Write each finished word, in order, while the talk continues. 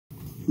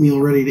Meal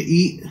ready to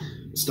eat.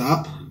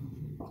 Stop.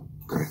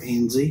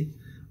 Handsy.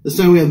 This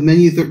time we have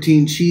menu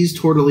 13, cheese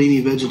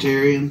tortellini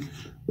vegetarian.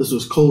 This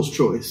was Cole's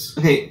choice.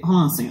 Okay, hold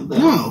on a second.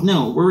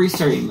 No, we're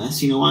restarting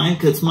this. You know why?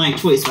 Because it's my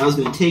choice. So I was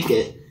going to take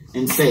it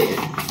and say it.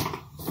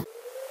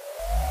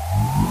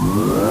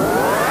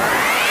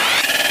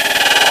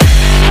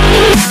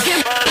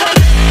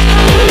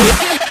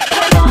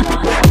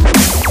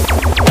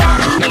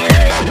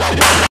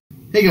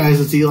 Hey guys,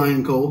 it's Eli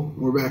and Cole.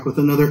 We're back with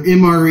another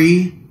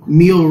MRE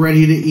meal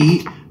ready to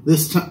eat.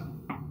 This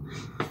time,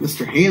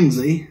 Mr.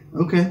 Handsy.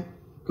 Okay,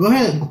 go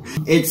ahead.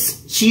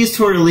 It's cheese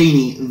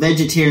tortellini,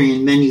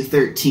 vegetarian, menu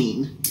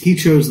 13. He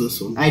chose this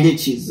one. I did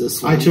choose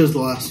this one. I chose the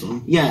last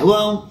one. Yeah,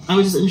 well, I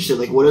was just interested.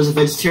 Like, what does a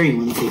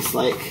vegetarian one taste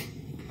like?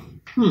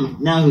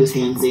 Now who's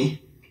Handsy?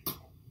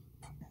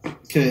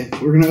 Okay,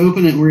 we're going to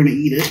open it and we're going to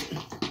eat it.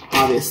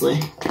 Obviously.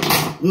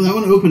 Ooh, that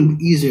one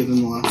opened easier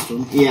than the last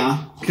one.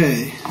 Yeah.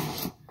 Okay.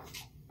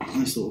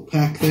 Nice little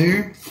pack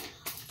there.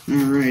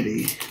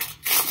 Alrighty.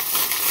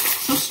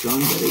 So strong,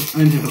 buddy.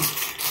 I know.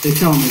 They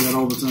tell me that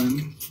all the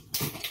time.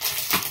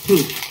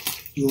 Ooh,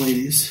 the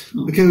ladies.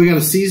 Oh. Okay, we got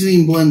a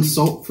seasoning blend,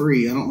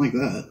 salt-free. I don't like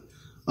that.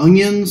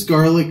 Onions,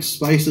 garlic,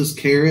 spices,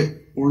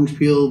 carrot, orange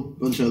peel,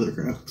 bunch of other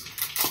crap.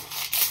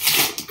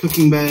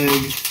 Cooking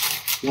bag,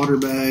 water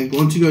bag. Why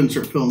don't you go ahead and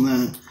start filling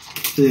that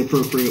to the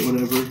appropriate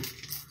whatever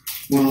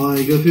while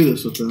I go through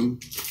this with them.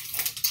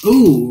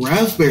 Ooh,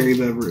 raspberry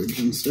beverage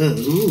instead.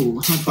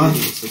 Ooh, how fun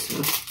is this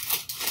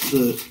stuff?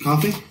 The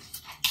coffee?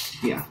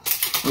 Yeah.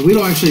 We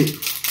don't actually...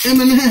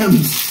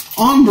 M&M's!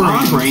 On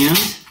brand. On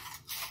brand.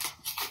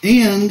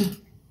 And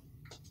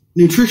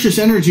nutritious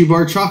energy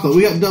bar chocolate.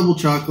 We got double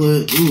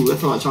chocolate. Ooh,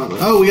 that's a lot of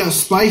chocolate. Oh, we got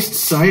spiced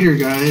cider,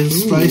 guys.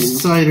 Ooh. Spiced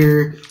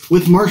cider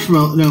with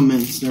marshmallow. No,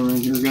 mints. Never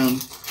mind. Your gum. I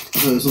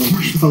thought it was little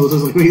marshmallows. I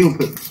was like, we don't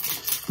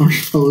put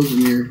marshmallows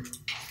in your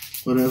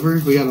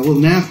whatever. We got a little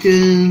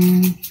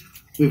napkin.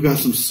 We've got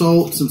some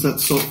salt, since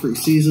that's salt-free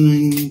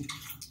seasoning.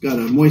 Got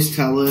a moist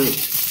towelette,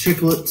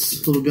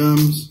 chiclets, little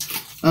gums.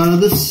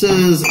 This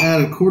says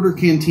add a quarter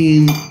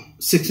canteen,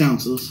 6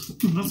 ounces.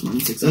 That's more than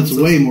 6 That's ounces.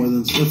 way more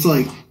than, that's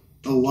like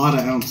a lot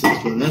of ounces.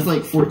 But That's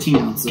like 14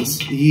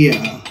 ounces.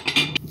 yeah.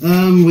 We That's the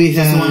one we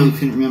have,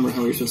 couldn't remember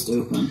how we were supposed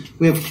to open.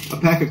 we have a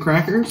pack of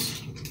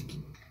crackers.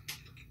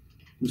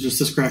 It's just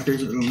this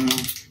crackers, I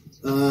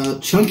don't know.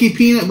 Chunky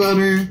peanut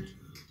butter.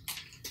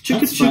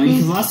 That's funny,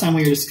 because last time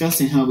we were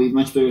discussing how we'd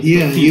much better...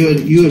 Yeah,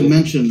 you had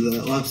mentioned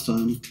that last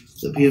time.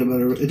 The peanut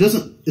butter.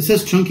 It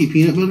says chunky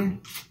peanut butter,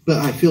 but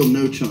I feel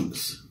no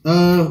chunks.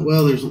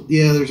 Well, there's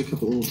a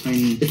couple little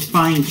tiny... It's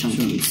fine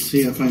chunky. chunks.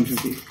 Yeah, fine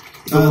chunky.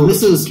 little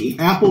This bit is chunky.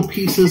 apple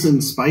pieces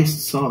and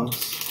spiced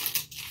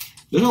sauce.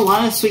 There's a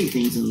lot of sweet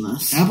things in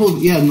this. Apple,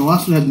 yeah, and the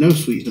last one had no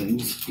sweet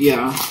things.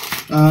 Yeah.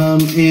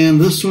 And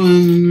this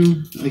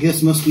one, I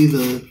guess must be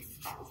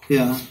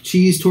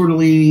cheese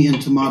tortellini and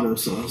tomato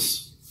sauce.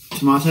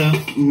 Tomato?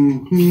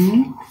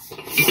 Mm-hmm.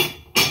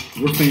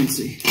 We're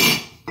fancy.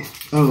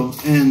 Oh,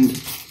 and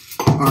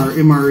our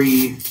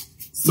MRE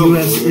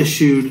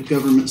U.S.-issued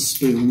government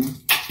spoon.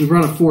 We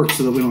brought a fork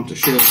so that we don't have to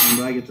share it,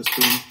 but I get the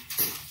spoon.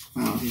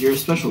 Wow, you're a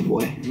special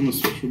boy. I'm a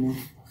special boy.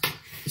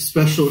 The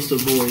specialist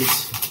of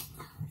boys.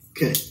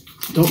 Okay.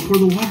 Don't pour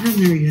the water in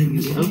there yet,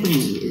 you Open,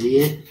 you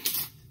idiot.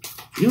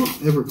 You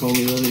don't ever call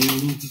me that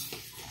again.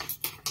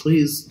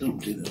 Please don't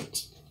do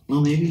that.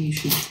 Well, maybe you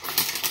should...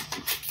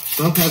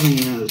 Stop having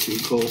an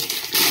attitude, Cole.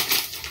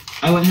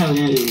 I wouldn't have an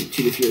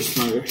attitude if you were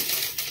smarter.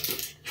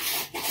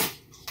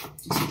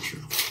 That's not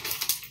true.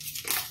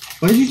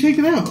 Why did you take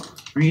it out?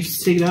 Aren't you supposed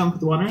to take it out and put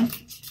the water in?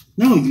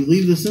 No, you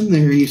leave this in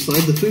there and you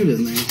slide the food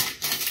in there.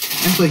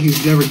 Act like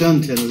you've never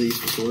done 10 of these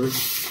before.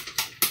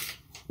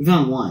 We've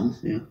done one.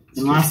 Yeah.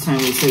 And last time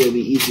we said it would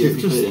be easier if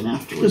you put it in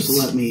afterwards. Just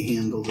let me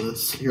handle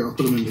this. Here, I'll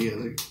put them in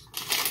together.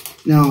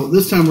 Now,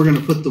 this time we're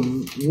going to put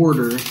the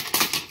water,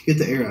 get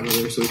the air out of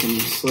there so we can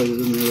slide it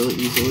in there really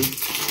easily.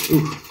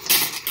 Ooh.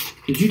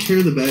 Did you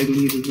tear the bag when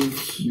you did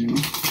this? No.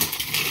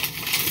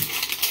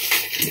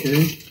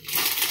 Okay.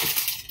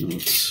 Now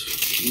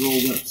let's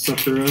roll that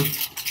sucker up.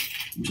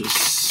 And just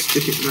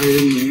stick it right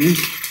in there.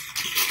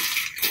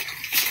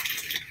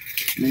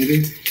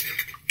 Maybe.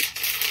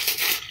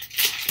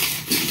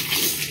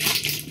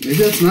 Maybe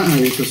that's not how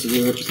you're supposed to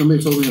do it.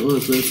 Somebody told me it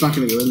was, but it's not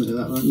going to go in there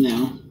that way.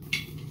 No.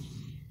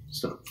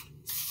 Stop.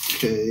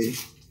 Okay.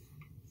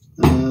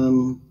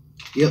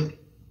 Yep.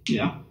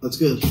 Yeah. That's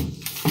good.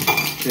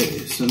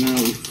 Okay, so now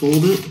we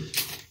fold it.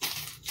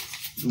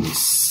 And we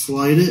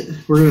slide it.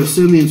 We're going to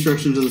assume the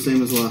instructions are the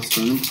same as last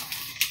time.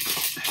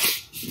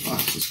 The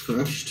box is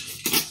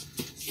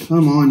crushed.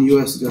 Come on,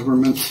 U.S.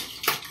 government.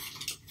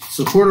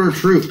 Support our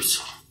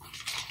troops.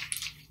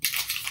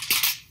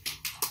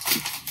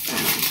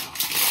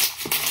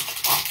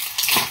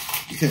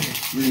 Okay,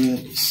 we're going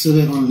to sit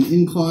it on an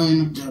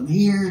incline down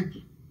here.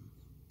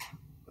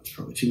 That's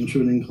probably too much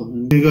of an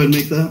incline. Can you go ahead and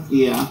make that?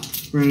 Yeah.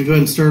 We're going to go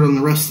ahead and start on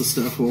the rest of the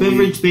stuff.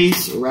 Beverage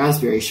base,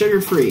 raspberry,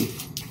 sugar-free.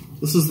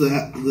 This is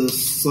the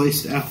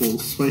sliced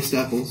apples, spiced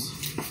apples.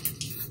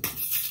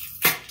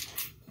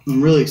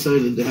 I'm really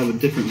excited to have a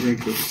different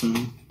drink this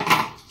time.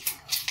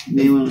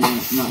 May want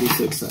to not be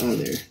so excited. Oh,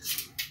 there.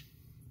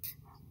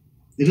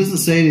 It doesn't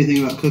say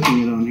anything about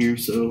cooking it on here,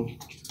 so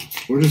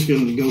we're just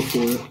going to go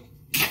for it.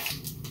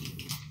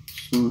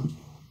 So,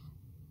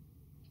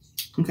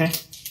 okay.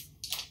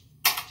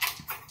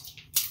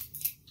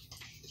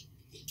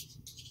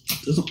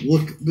 Doesn't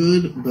look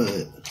good,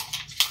 but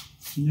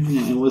You never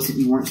know. It wasn't.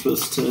 You weren't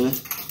supposed to.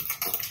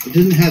 it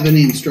didn't have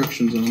any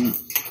instructions on it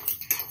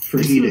for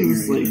eating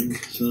or anything.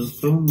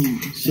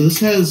 So this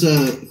has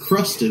a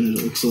crust in it.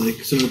 It looks like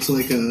so. It's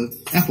like a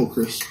apple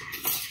crisp.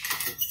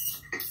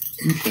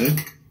 Okay.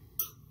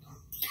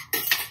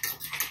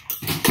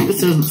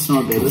 This doesn't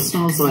smell good. This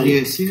smells like.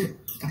 Yeah, see it?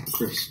 Apple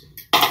crisp.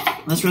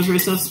 This raspberry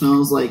stuff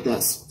smells like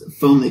that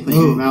foam they put in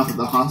your mouth at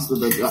the hospital,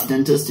 the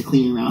dentist to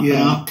clean your mouth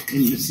out.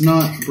 And it's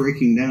not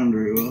breaking down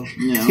very well.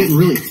 No. It's getting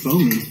really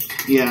foamy.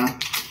 Yeah.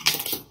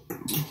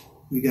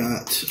 I'm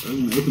going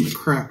to open the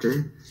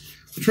cracker.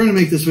 I'm trying to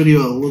make this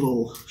video a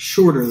little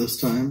shorter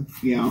this time.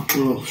 Yeah. A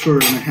little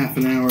shorter than a half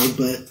an hour,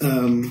 but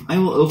I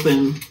will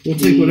open. We'll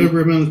take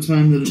whatever amount of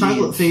time that it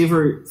chocolate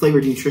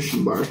flavored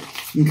nutrition bar.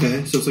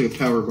 Okay, so it's like a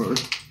power bar.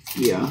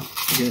 Yeah.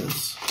 I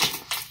guess.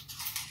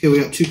 Okay, we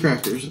got 2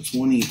 crackers. It's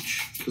 1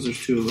 each, because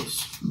there's 2 of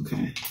us.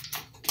 Okay.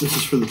 This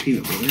is for the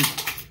peanut butter,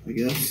 I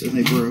guess, and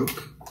they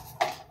broke.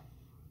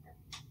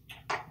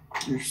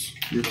 Here's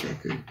your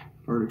cracker.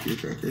 Part of your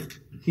cracker.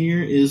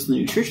 Here is the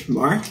nutrition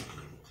bar.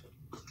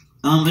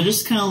 It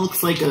just kind of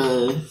looks like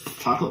a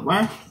chocolate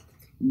bar,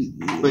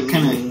 but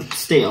kind of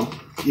stale.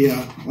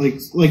 Yeah,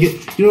 like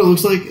it. You know what it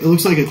looks like? It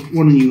looks like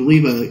when you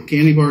leave a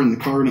candy bar in the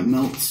car and it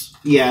melts.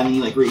 Yeah, and then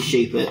you like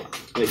reshape it.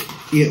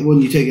 Yeah,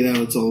 when you take it out,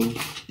 it's all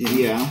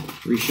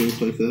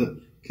reshaped like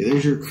that. Okay,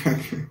 there's your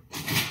cracker.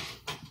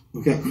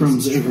 We've got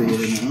crumbs everywhere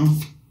now.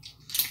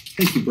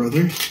 Thank you,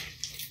 brother.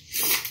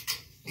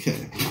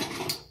 Okay.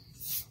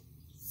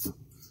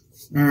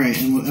 All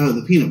right, and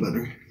the peanut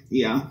butter.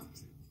 Yeah.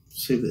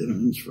 Save the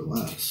M&Ms for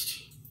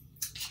last.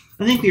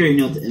 I think we already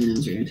know what the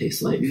M&Ms are going to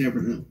taste like. You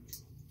never know.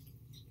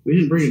 We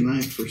didn't bring a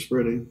knife for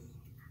spreading.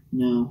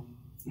 No.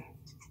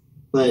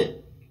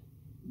 But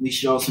we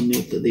should also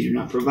note that they do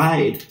not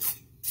provide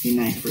a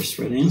knife for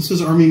spreading. It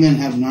says Army men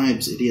have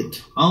knives,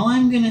 idiot. All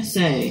I'm going to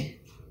say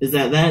is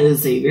that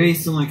is a very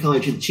similar color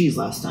to the cheese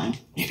last time.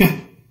 Yeah.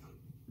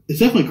 It's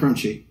definitely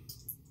crunchy.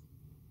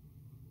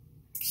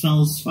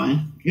 Smells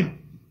fine. Yep.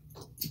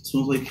 It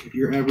smells like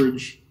your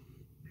average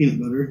peanut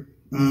butter.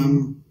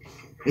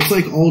 It's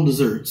like all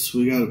desserts.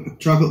 We got a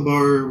chocolate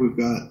bar, we've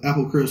got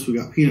apple crisp, we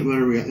got peanut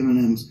butter, we got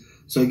M&Ms.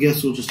 So I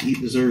guess we'll just eat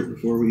dessert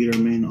before we eat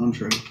our main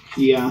entree.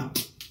 Yeah.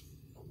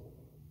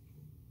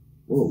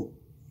 Whoa.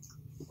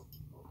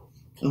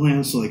 It only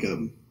has like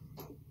a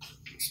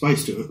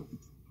spice to it.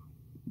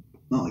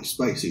 Not like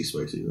spicy,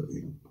 but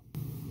you know.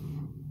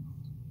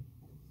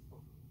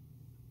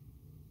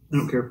 I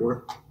don't care for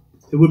it.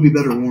 It would be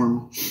better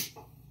warm.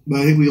 But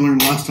I think we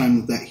learned last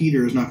time that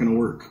heater is not going to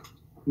work.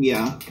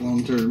 Yeah.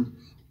 Long term.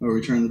 Are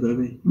we trying the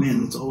bevy?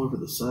 Man, it's all over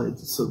the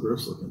sides. It's so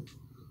gross looking.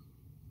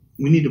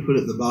 We need to put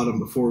it at the bottom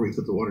before we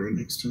put the water in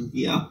next time.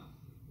 Yeah.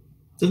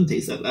 Doesn't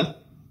taste that bad.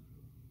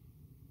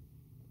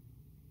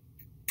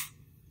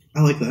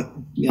 I like that.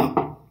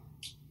 Yeah.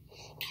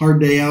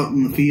 Hard day out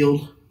in the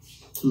field.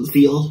 In the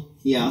field?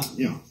 Yeah.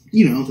 Yeah.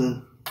 You know,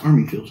 the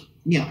army field.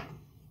 Yeah.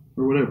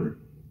 Or whatever.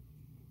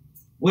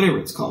 Whatever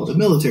it's called. The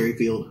military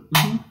field.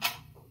 Mm-hmm.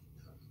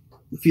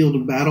 The field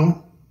of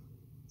battle.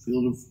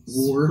 Field of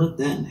war. Split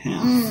that in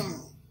half.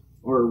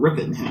 Or rip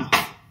it in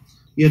half.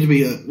 You have to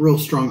be a real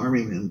strong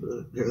army man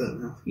to tear that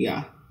in half.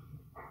 Yeah.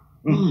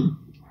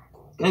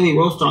 Gotta be a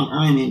real strong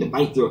army man to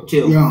bite through it,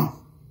 too. Yeah.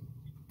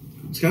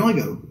 It's kind of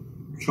like a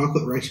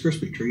chocolate Rice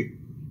Krispie treat.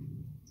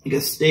 Like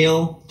a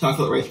stale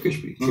chocolate Rice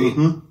Krispie treat.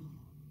 Uh-huh.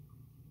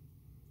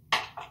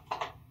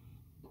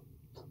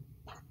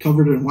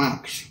 Covered in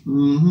wax.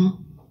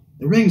 Mm-hmm.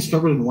 Everything's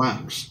covered in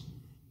wax.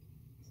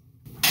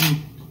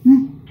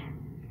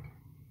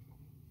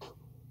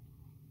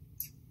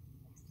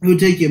 It would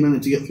take you a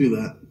minute to get through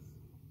that.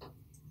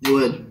 It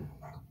would.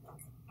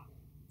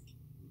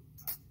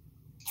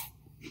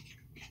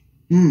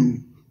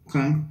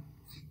 Okay.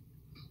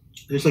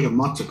 It's like a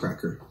matzo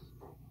cracker.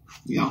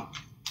 Yeah.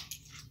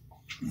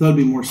 That would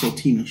be more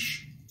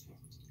saltinish.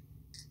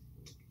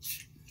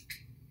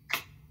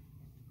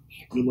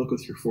 Good luck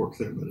with your fork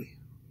there, buddy.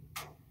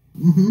 I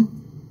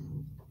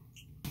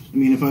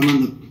mean, if I'm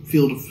in the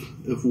field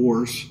of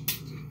wars,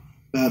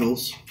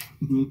 battles,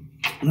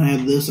 and I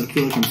have this, I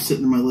feel like I'm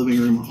sitting in my living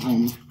room at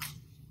home,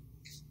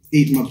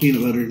 eating my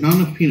peanut butter. Not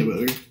enough peanut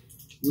butter.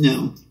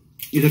 No.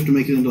 You'd have to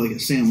make it into like a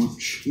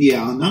sandwich.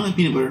 Yeah, not enough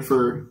peanut butter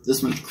for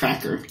this much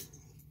cracker.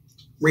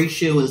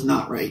 Ratio is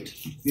not right.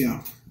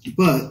 Yeah.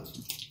 But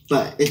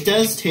it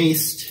does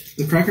taste...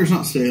 The cracker's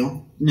not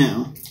stale.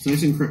 No. It's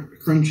nice and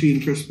crunchy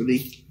and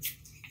crispy.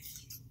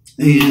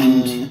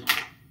 And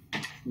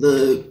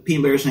the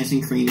peanut butter is nice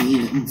and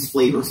creamy and it's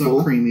flavorful. It's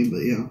not creamy, but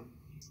yeah.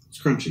 It's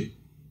crunchy.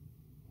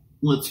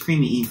 Well, it's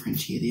creamy and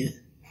crunchy, idiot.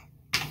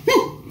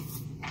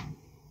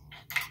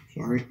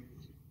 Sorry.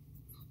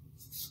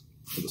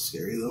 That was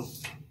scary, though.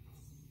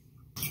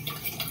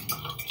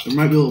 There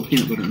might be a little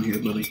peanut butter in here,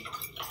 buddy.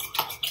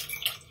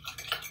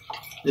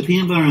 The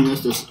peanut butter on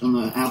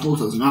the apples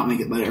does not make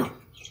it better.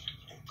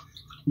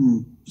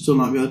 Still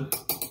not good?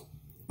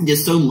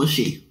 Just so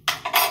mushy.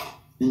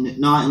 And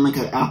not in like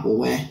an apple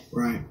way.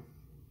 Right.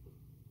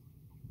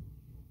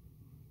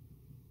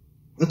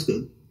 That's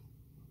good.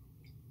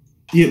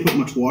 You didn't put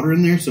much water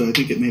in there, so I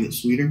think it made it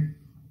sweeter.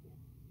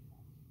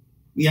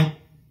 Yeah.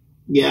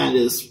 Yeah, it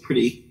is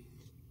pretty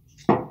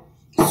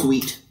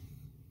sweet.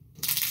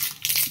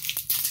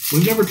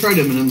 We've never tried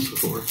M&M's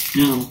before.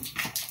 No.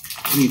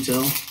 Can you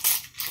tell?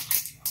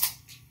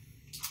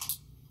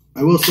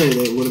 I will say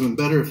that it would have been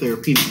better if they were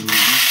peanut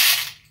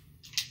M&M's.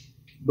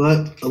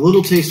 But a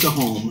little taste of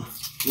home.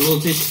 A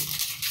little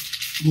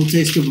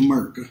taste of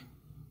America.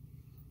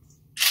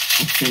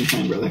 At the same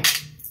time, brother.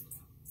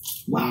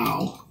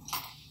 Wow.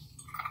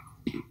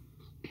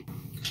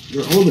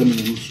 They're old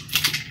M&M's.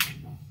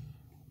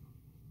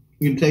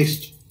 You can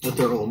taste that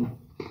they're old.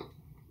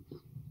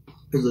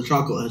 Because the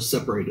chocolate has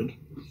separated.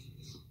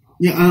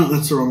 Yeah, I don't,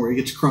 that's the wrong word. It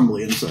gets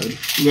crumbly inside.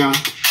 Yeah.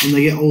 When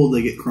they get old,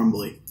 they get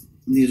crumbly.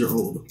 And these are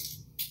old.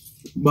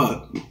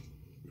 But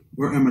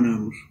we're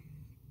M&M's.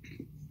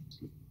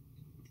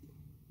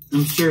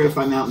 I'm sure if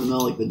I'm out in the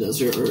middle, like the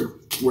desert or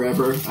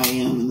wherever I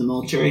am in the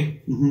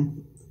military,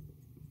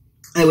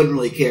 I wouldn't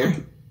really care.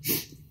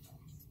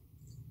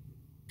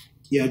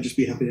 Yeah, I'd just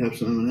be happy to have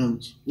some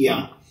M&M's.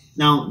 Yeah.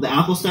 Now, the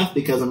apple stuff,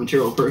 because I'm a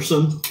material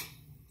person,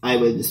 I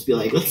would just be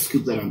like, let's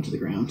scoop that onto the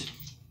ground.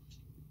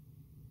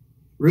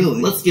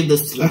 Really? Let's give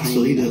this to the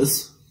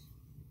hyenas.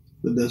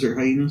 The desert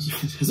hyenas?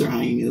 Desert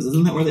hyenas.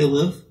 Isn't that where they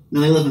live? No,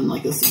 they live in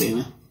like a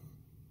savannah.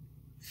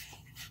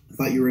 I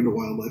thought you were into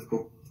wildlife.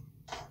 Cool.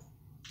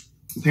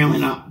 Apparently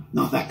not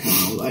that kind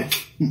of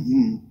wildlife.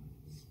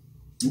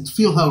 Let's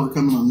feel how we're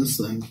coming on this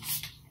thing.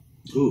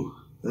 Ooh,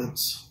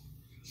 it's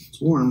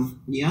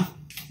warm. Yeah,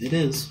 it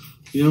is.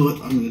 You know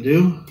what I'm going to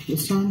do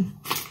this time?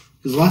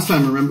 Because last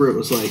time, remember, it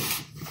was like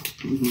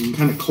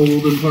kind of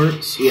cold in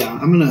parts. Yeah.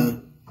 I'm going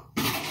to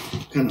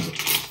kind of,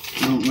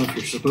 I don't know if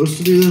you're supposed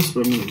to do this,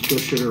 but I'm going to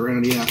push it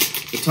around. Yeah,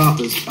 the top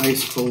is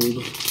ice cold.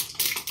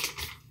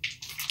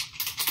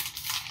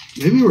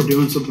 Maybe we're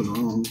doing something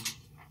wrong.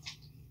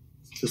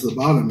 Because the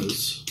bottom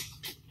is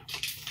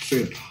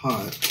straight up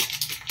hot.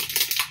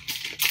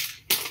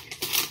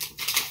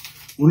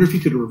 I wonder if you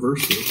could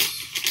reverse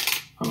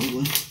this.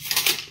 Probably.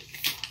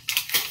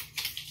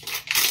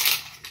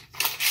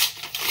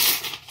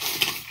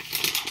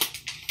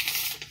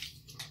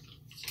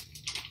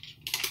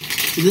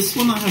 Does this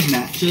one not have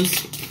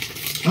matches?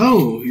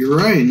 Oh, you're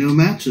right. No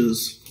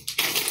matches.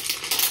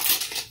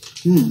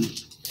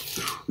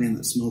 Man,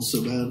 that smells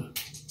so bad.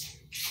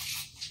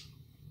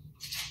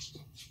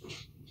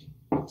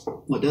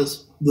 What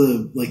does?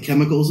 The, like,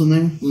 chemicals in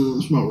there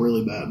smell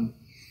really bad.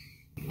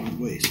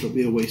 Waste. Don't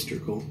be a waster,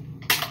 Cole.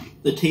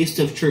 The taste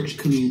of church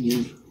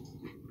communion.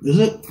 Is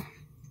it?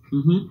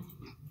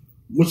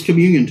 What's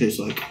communion taste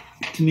like?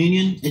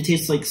 Communion? It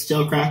tastes like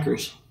stale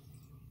crackers.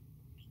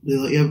 Do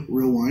they let you have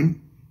real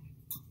wine?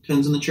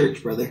 Depends on the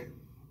church, brother.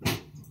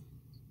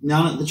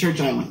 Not at the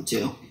church I went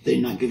to. They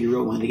did not give you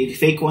real wine. They gave you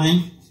fake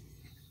wine,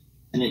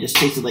 and it just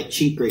tasted like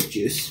cheap grape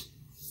juice.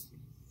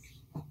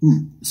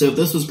 So if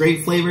this was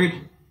grape flavored,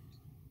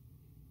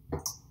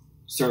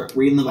 start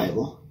reading the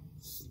Bible.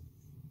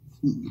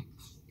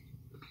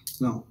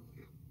 No.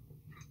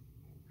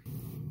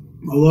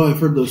 Although I've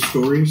heard those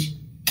stories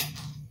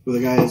where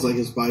the guy has like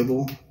his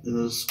Bible in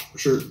his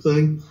shirt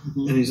thing,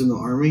 and he's in the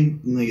army,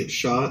 and they get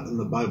shot, and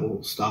the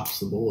Bible stops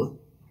the bullet.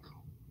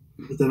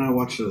 But then I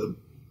watched I don't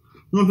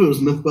know if it was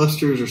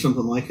Mythbusters or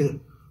something like it,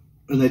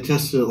 and they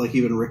tested it like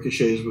even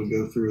ricochets would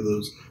go through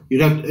those.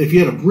 You'd have to, if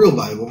you had a real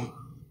Bible,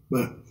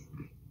 but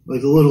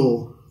like a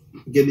little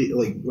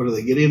what are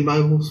they, Gideon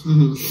Bibles?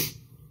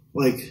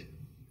 Like,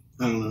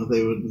 I don't know,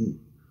 it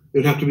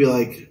would have to be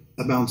like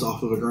a bounce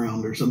off of the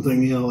ground or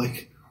something, you know,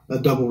 like a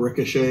double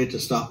ricochet to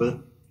stop it.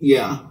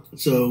 Yeah.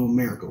 So,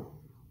 miracle.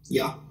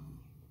 Yeah.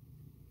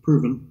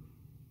 Proven.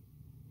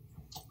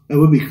 That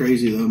would be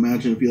crazy, though.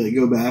 Imagine if you, like,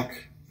 go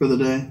back for the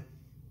day,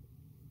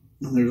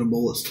 and there's a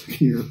bullet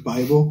stuck in your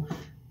Bible,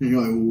 and you're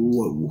like,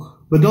 whoa.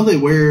 But don't they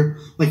wear,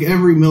 like,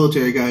 every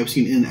military guy I've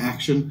seen in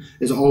action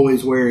is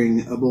always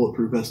wearing a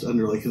bulletproof vest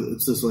under, like,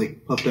 it's this,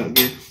 like, puffed out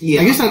gear.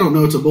 Yeah. I guess I don't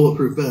know it's a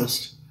bulletproof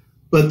vest,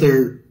 but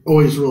they're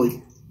always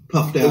really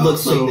puffed out. It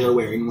looks like they're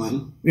wearing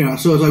one. Yeah,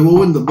 so it's like, well,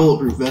 wouldn't the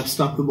bulletproof vest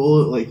stop the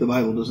bullet? Like, the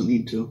Bible doesn't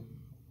need to.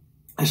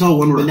 I saw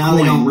one where But now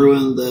they don't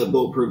ruin the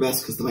bulletproof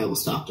vest because the Bible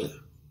stopped it.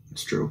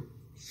 It's true.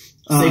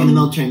 Saving the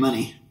military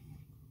money.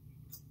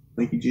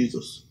 Thank you,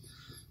 Jesus.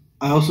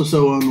 I also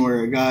saw one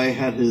where a guy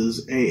had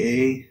his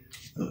AA,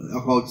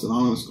 Alcoholics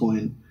Anonymous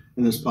coin,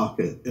 in his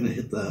pocket, and it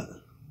hit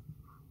that.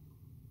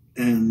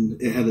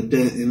 And it had a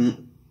dent in it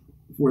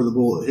where the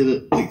bullet hit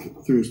it,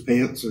 like, through his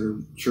pants or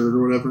shirt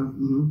or whatever.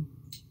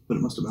 But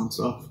it must have bounced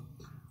off.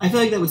 I feel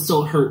like that would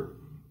still hurt.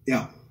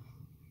 Yeah.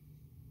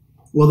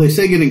 Well, they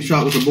say getting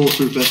shot with a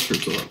bulletproof vest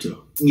hurts a lot,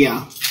 too.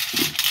 Yeah.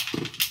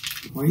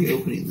 Why are you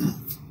opening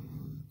that?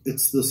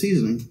 It's the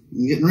seasoning.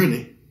 I'm getting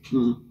ready.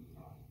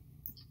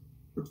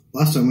 For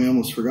Last time we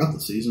almost forgot the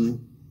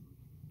seasoning.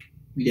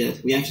 We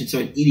did. We actually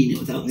started eating it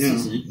without the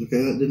seasoning. Okay,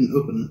 that didn't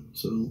open it,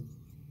 so...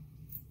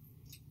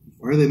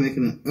 Why are they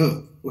making it...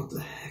 Oh, what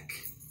the heck?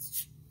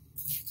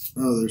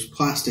 Oh, there's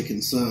plastic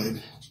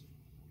inside.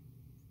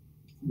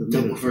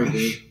 Double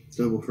fresh.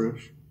 Double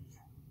fresh.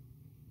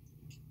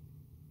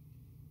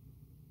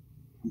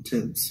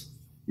 Intense.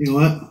 You know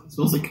what? It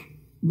smells like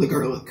the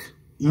garlic.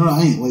 No,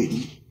 I ain't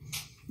waiting.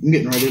 I'm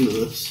getting right into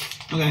this.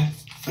 Okay.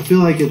 I feel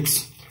like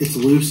it's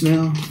loose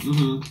now,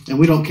 and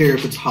we don't care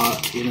if it's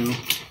hot, you know?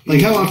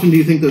 Like, how often do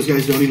you think those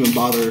guys don't even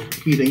bother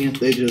heating it?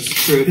 They just...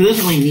 True, because it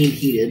doesn't really need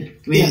heated.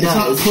 I mean, it's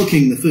not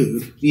cooking the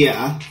food.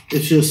 Yeah.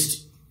 It's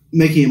just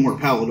making it more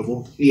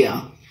palatable.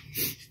 Yeah.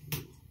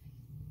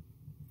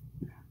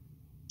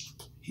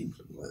 Hands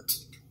are wet.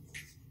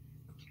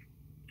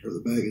 Or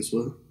the bag is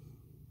wet.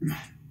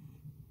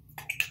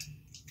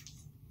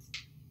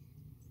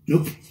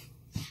 Nope.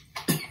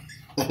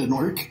 That didn't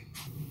work.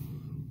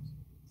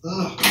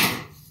 Ugh.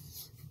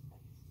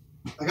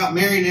 I got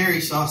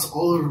marinara sauce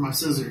all over my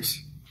scissors.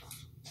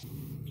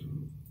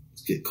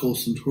 Let's get Cole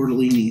some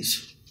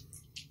tortellinis.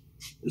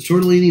 Is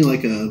tortellini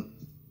like a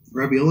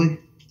ravioli?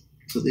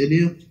 Is that the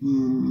idea?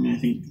 I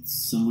think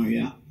it's similar,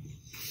 yeah.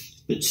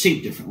 But it's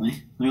shaped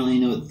differently. I don't really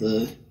know what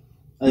the...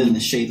 Other than the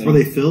shape. Are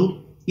they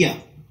filled? Yeah.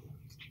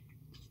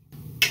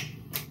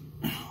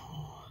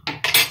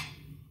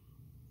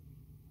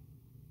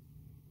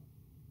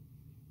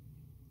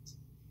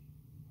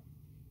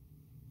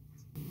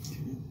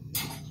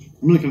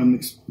 I'm going to kind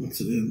of mix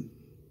it in.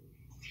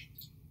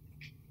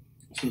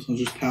 So it's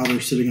just powder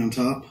sitting on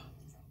top.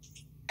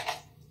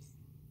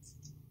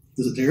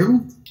 Is it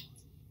terrible?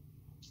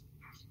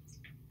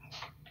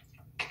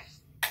 I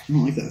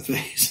don't like that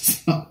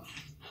face.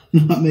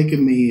 It's not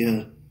making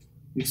me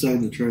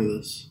excited to try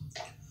this.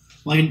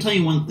 Well, I can tell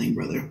you one thing,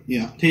 brother.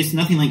 Yeah. It tastes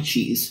nothing like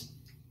cheese.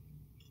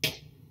 It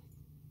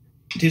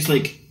tastes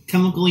like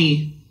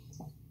chemically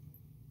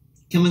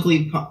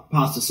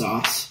pasta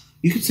sauce.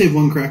 You could save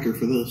one cracker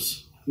for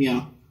this.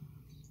 Yeah.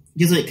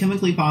 Because like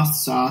chemically pasta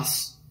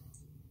sauce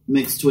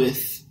mixed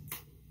with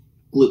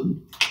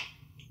gluten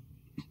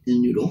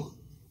in noodle.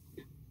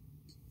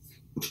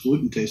 What's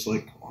gluten taste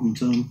like on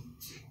its own?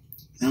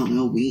 I don't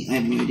know. Wheat? I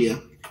have no idea.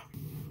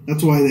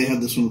 That's why they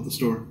had this one at the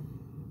store.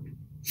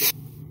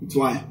 That's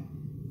why.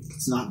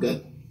 It's not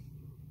good.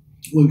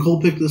 When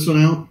Cole picked this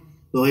one out,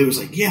 the lady was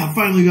like, yeah, I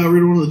finally got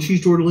rid of one of the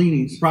cheese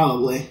tortellinis.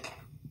 Probably.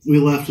 We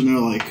left and they're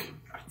like,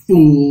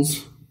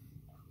 fools.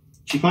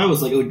 She probably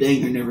was like, oh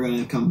dang, they're never going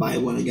to come buy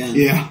one again.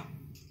 Yeah.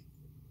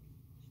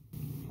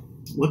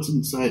 What's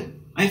inside?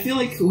 I feel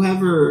like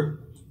whoever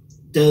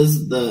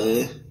does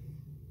the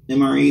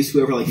MREs,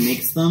 whoever like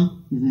makes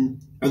them,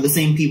 are the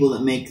same people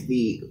that make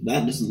the...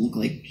 That doesn't look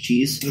like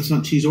cheese. That's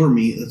not cheese or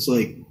meat. That's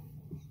like...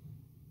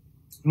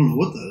 I don't know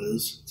what that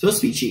is. It's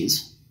supposed to be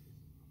cheese.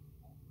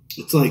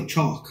 It's like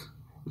chalk.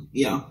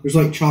 Yeah. There's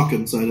like chalk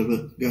inside of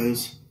it,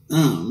 guys.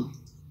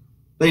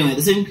 But anyway,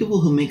 the same people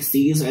who make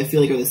these, I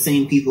feel like, are the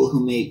same people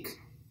who make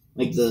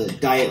like the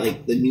diet,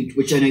 like the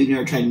which I know you've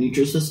never tried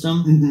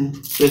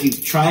Nutrisystem. So if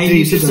you've tried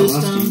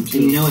Nutrisystem and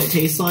you know what it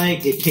tastes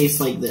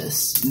like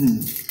this.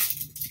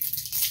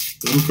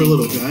 Going for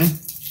little guy.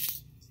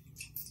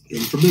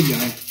 Going for big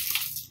guy.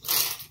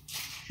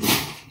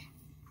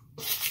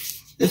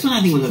 This one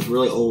I think was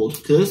really old,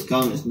 because this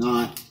gum is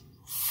not...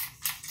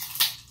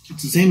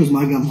 It's the same as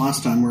my gum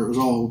last time, where it was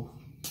all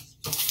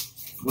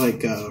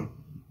like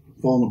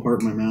falling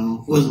apart in my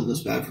mouth. It wasn't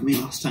this bad for me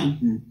last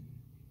time.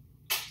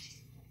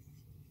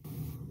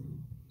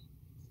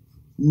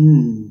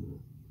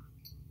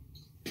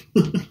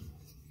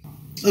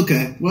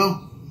 Okay,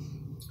 well,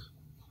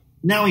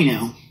 now we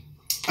know.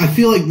 I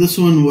feel like this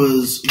one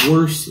was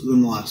worse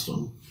than the last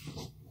one.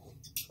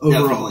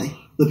 Overall. Definitely.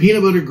 The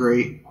peanut butter,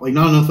 great. Like,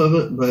 not enough of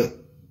it, but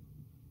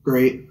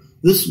great.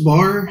 This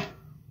bar,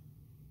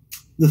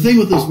 the thing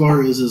with this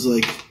bar is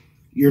like,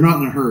 you're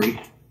not in a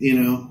hurry, you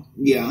know?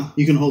 Yeah.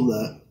 You can hold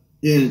that.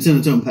 And it's in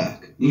its own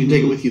pack. You can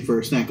take it with you for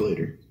a snack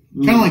later.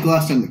 Kind of like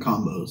last time, the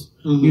combos.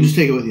 You just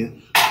take it with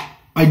you.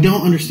 I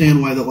don't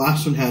understand why the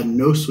last one had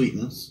no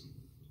sweetness.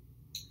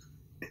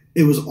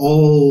 It was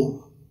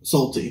all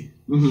salty.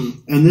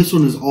 And this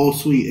one is all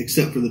sweet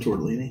except for the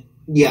tortellini.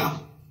 Yeah.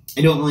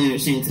 I don't really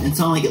understand. It's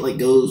not like it like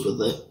goes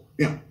with it.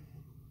 Yeah.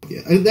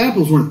 The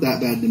apples weren't that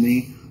bad to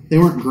me. They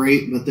weren't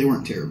great, but they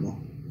weren't terrible.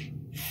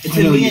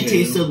 To me, it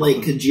tasted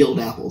like congealed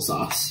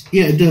applesauce.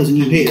 Yeah, it does, and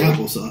you hate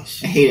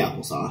applesauce. I hate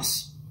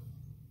applesauce.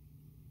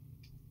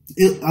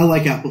 I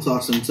like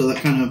applesauce, and so that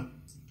kind of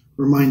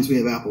reminds me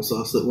of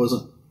applesauce that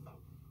wasn't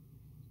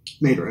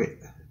made right.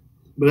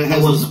 But it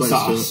has wasn't spice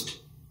sauced. to it.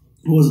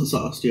 It wasn't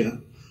sauced, yeah.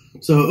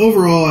 So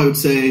overall, I would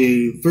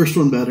say first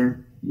one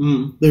better.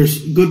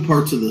 There's good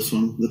parts of this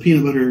one. The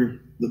peanut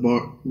butter, the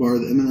bar,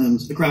 the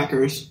M&Ms. The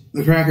crackers.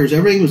 The crackers.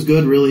 Everything was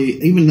good,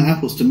 really. Even the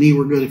apples, to me,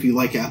 were good if you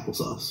like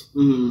applesauce.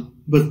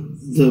 But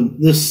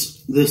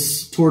this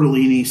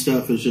tortellini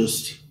stuff is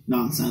just...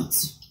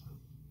 nonsense.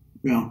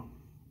 Yeah.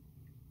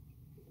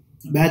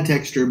 Bad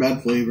texture,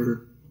 bad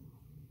flavor.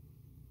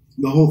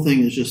 The whole thing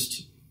is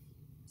just...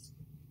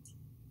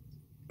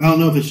 I don't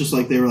know if it's just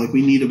like they were like,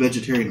 we need a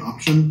vegetarian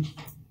option.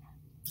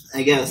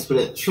 I guess,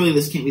 but surely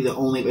this can't be the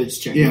only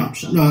vegetarian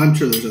option. No, I'm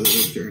sure there's other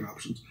vegetarian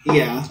options.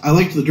 Yeah. I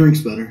liked the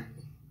drinks better.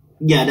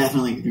 Yeah,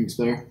 definitely the drinks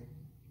better.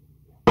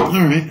 All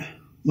right.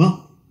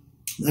 Well,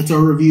 that's our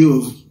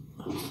review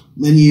of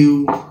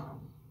menu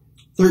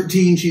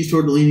 13 cheese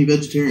tortellini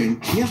vegetarian.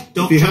 Yeah.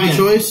 If you have a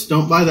choice,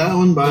 don't buy that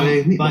one.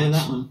 Buy meatballs. Buy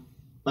that one.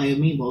 Buy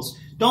meatballs.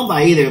 Don't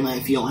buy either of them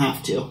if you don't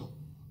have to.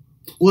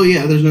 Well,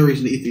 yeah, there's no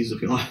reason to eat these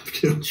if you don't have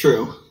to.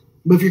 True.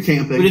 But if you're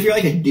camping. But if you're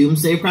like a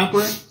doomsday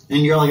prepper,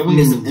 and you're like, I'm going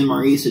to get some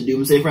MREs to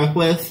doomsday prep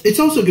with. It's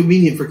also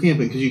convenient for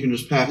camping because you can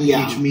just pack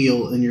Yeah. each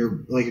meal, and you're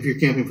like, if you're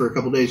camping for a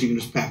couple days, you can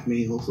just pack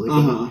meals.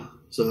 Like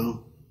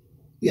So,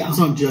 yeah. It's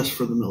not just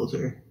for the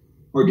military.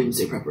 Or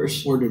doomsday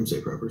preppers. Or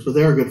doomsday preppers, but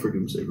they are good for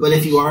doomsday preppers. But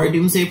if you are a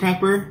doomsday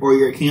prepper, or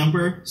you're a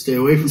camper, stay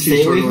away from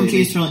cheese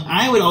tortellini.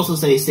 I would also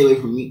say stay away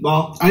from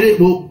meatball.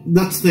 Well,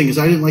 that's the thing, is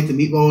I didn't like the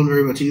meatball one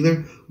very much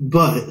either,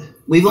 but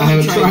We've only I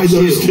haven't tried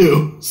those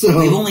two. So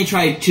we've only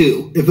tried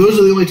two. If those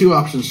are the only two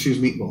options, choose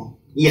meatball.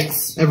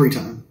 Yes. Every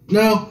time.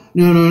 No,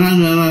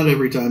 not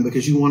every time,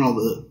 because you want all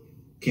the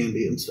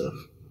candy and stuff.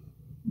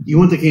 You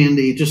want the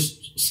candy,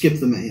 just skip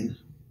the main.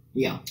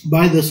 Yeah.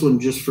 Buy this one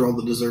just for all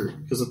the dessert,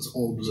 because it's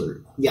all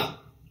dessert. Yeah.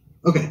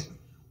 Okay.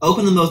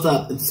 Open them both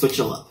up and switch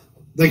it all up.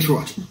 Thanks for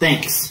watching.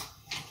 Thanks.